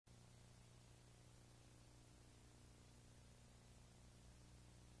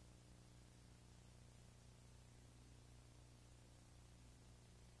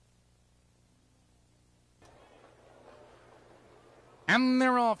And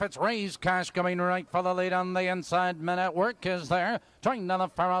they're off. It's Raise Cash coming right for the lead on the inside. Men at Work is there. Joined on the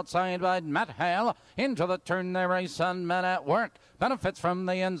far outside by Matt Hale. Into the turn they race on Men at Work. Benefits from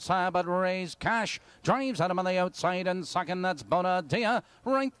the inside, but Raise Cash drives at him on the outside. And second, that's Bonadia.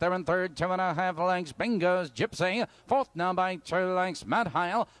 Right there in third, 2.5 lengths. Bingo's Gypsy. Fourth now by 2 lengths, Matt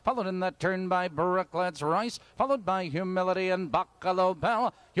Hale. Followed in that turn by Brooklet's Rice. Followed by Humility and Buccalo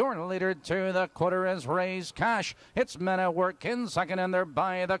Bell. Your leader to the quarter is Raise Cash. It's Men at Work in second, and they're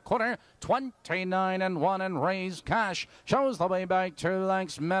by the quarter. 29 and 1, and Raise Cash shows the way by 2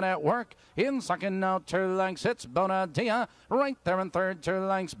 lengths. Men at Work in second now, 2 lengths. It's Bonadia. Right there in third, 2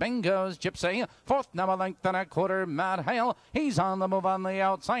 lengths. Bingo's Gypsy. Fourth now, a length and a quarter, Matt Hale. He's on the move on the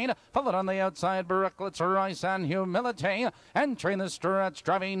outside. Followed on the outside, Brooklet's Rice and Humility. Entering the stretch,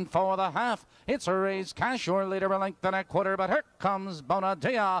 driving for the half. It's Raise Cash, your leader, a length and a quarter, but here comes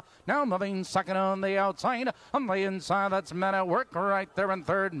Bonadia. Now moving second on the outside. On the inside, that's Men at Work. Right there in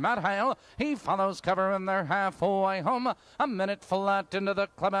third, Matt Hale. He follows cover in their halfway home. A minute flat into the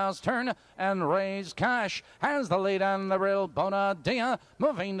clubhouse turn, and Raise Cash has the lead on the real Bonadia.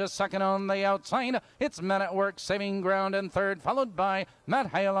 Moving to second on the outside. It's Men at Work saving ground in third, followed by Matt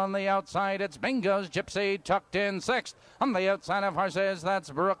Hale on the outside. It's Bingo's Gypsy tucked in sixth. On the outside of horses, that's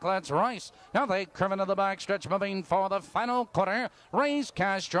Brooklet's Rice. Now they curve into the backstretch, moving for the final quarter. Raise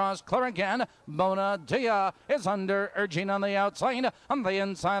Cash draws clear again. Bonadia is under, urging on the outside. On the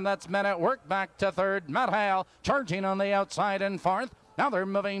inside, that's Men at Work back to third. Matt Hale charging on the outside in fourth. Now they're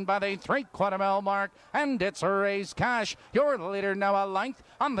moving by the 3/4 mile mark, and it's Raise Cash, your leader now a length.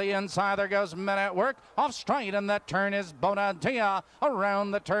 On the inside, there goes Men at Work. Off straight, and that turn is Bonadia.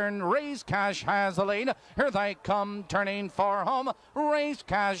 Around the turn, Raise Cash has the lead. Here they come, turning for home. Raise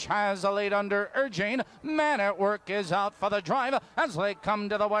Cash has the lead under urging. Men at Work is out for the drive as they come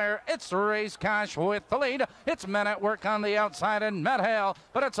to the wire. It's Raise Cash with the lead. It's Men at Work on the outside, and Matt Hale,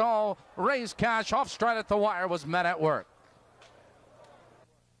 but it's all Raise Cash. Off straight at the wire was Men at Work.